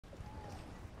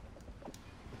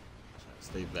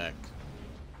Stay back.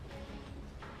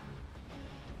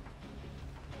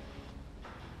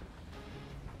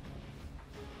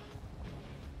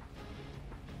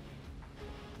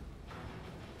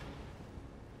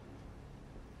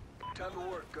 Time to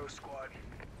work, Ghost Squad.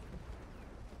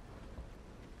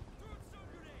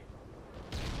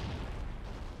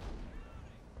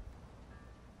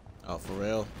 Oh, for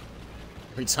real?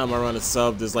 Every time I run a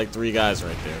sub, there's like 3 guys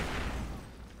right there.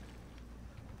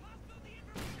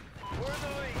 We're in the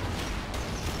lead.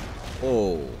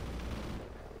 Oh.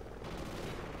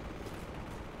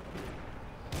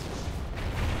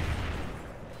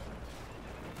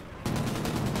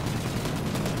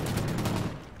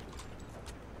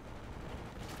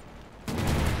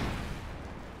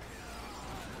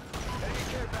 Enemy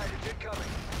care package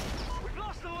incoming. We've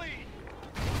lost the lead.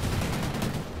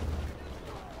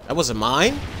 That wasn't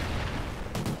mine?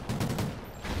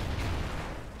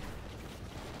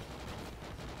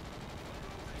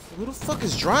 Who the fuck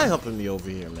is dry humping me over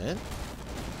here, man?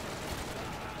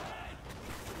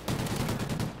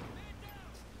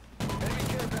 Enemy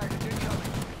care package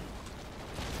incoming.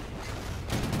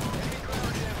 Enemy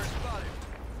ground jammer spotted.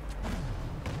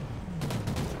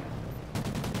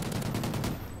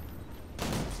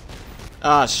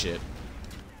 Ah, shit.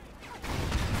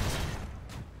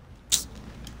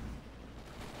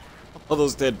 All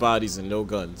those dead bodies and no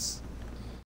guns.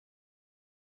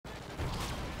 We're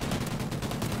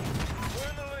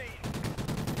in the lead.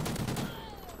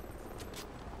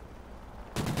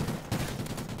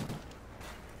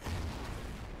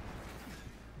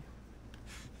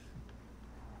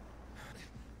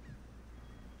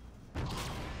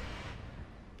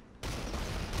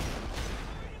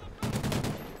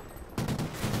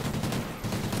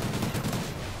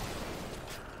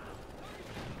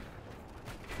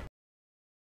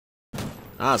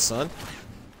 Ah, son.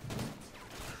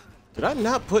 Did I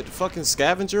not put fucking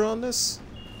scavenger on this?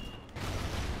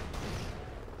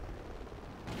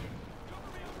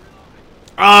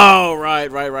 Oh, right.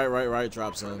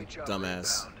 Drop zone. Friendly chopper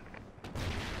Dumbass. inbound.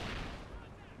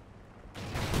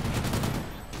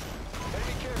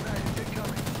 Enemy care package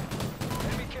incoming.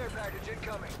 Enemy care package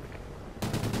incoming.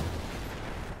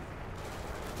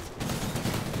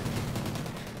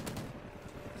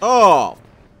 Oh!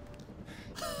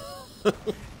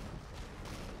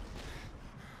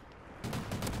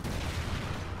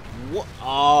 What?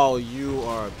 Oh, you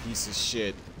are a piece of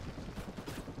shit.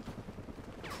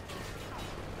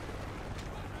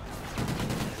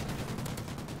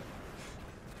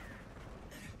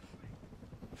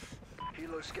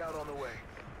 Helo scout on the way.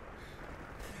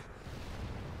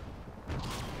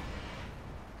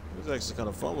 It was actually kind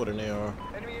of fun with an AR.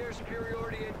 Enemy air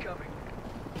superiority incoming.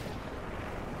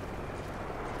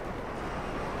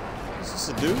 Is this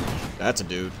a dude? That's a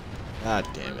dude. God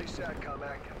damn Friendly it. SATCOM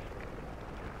active.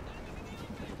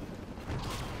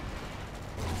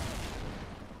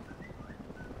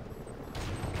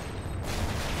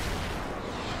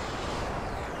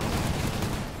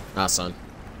 Ah, son.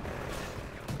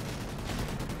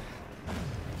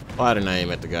 Why didn't I aim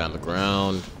at the guy on the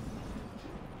ground?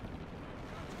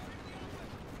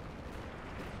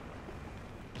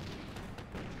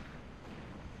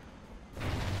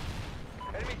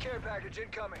 Enemy care package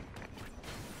incoming.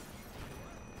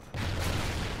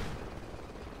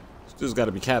 This dude's got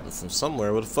to be capping from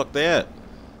somewhere. Where the fuck they at?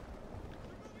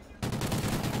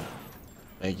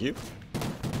 Thank you.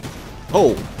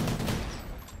 Oh!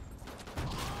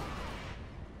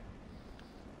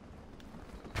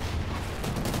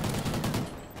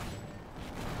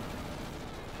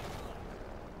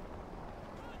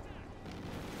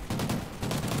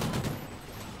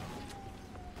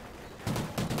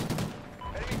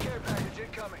 Enemy care package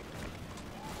incoming.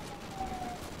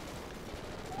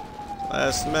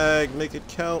 Last mag, make it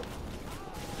count.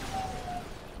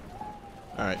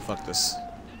 Alright, fuck this.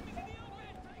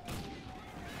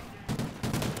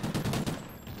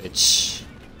 Bitch.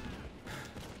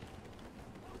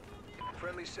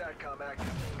 Friendly SATCOM active.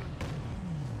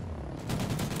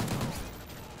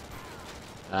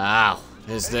 Ow.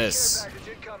 Is Enemy this? care package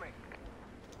incoming.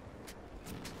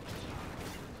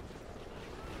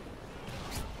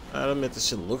 I admit this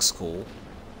shit looks cool.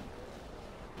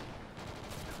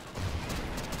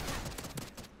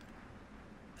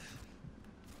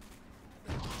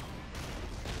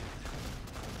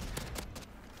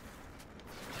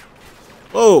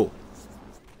 Whoa!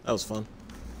 That was fun.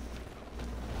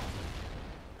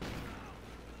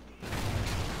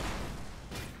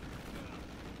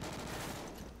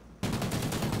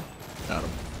 Got him.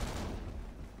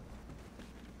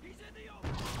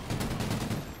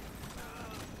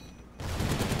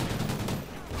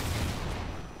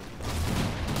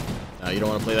 You don't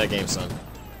want to play that game, son.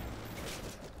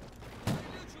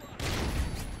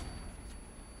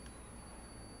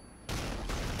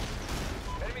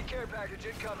 Enemy care package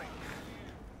incoming.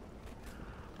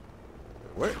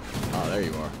 Where? Oh, there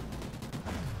you are.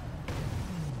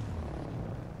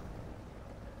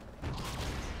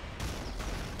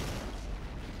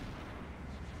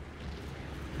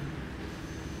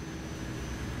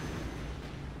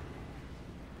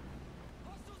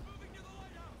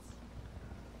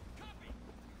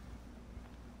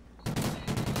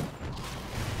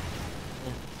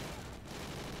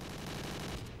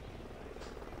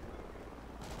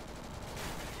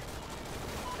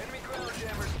 Enemy ground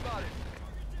jammer spotted.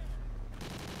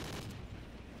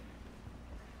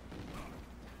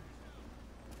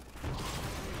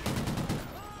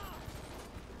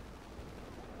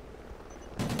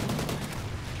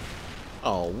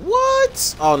 Oh,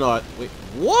 what? Oh, no. Wait,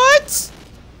 what?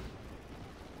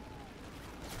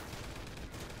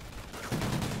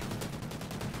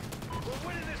 We're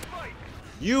winning this fight.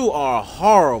 You are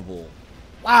horrible.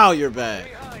 Wow, you're bad.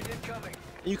 Behind incoming.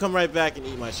 You come right back and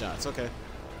eat my shots. Okay.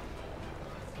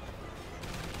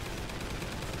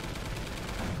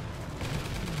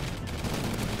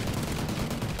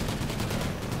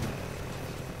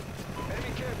 Enemy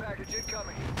care package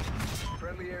incoming.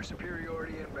 Friendly air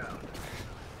superiority inbound.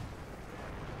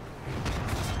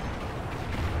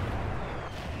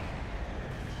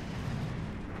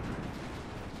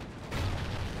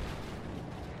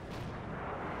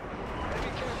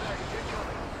 Enemy care package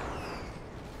incoming.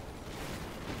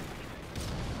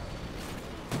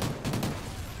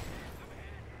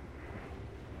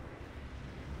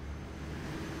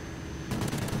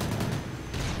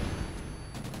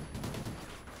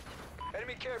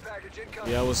 Enemy care package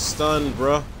incoming. Yeah, I was stunned,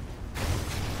 bruh.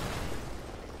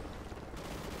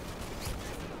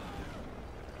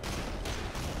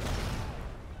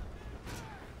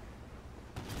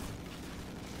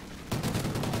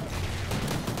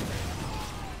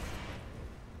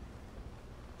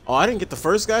 Oh, I didn't get the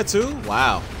first guy too?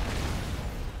 Wow.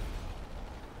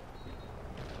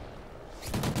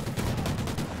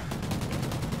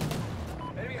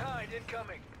 Enemy hind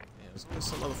incoming. Yeah, there's always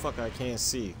some motherfucker I can't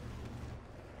see.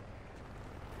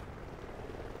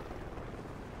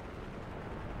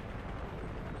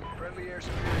 Friendly air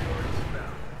superiority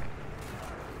inbound.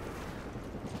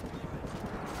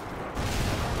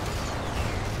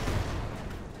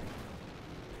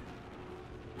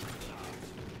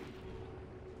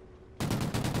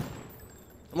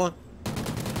 Come on.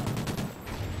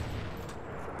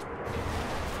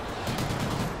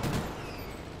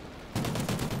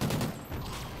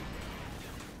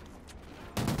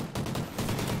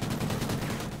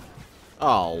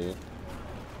 Oh.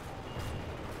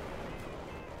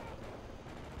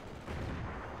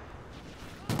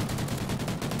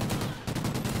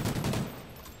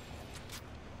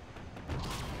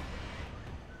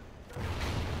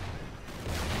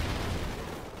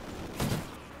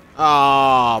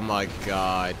 Oh my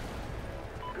god.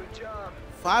 Good job.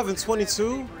 5 and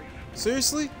 22?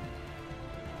 Seriously?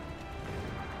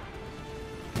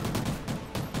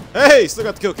 Hey, still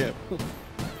got the kill cam.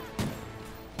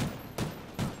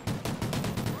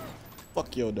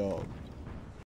 Fuck your dog.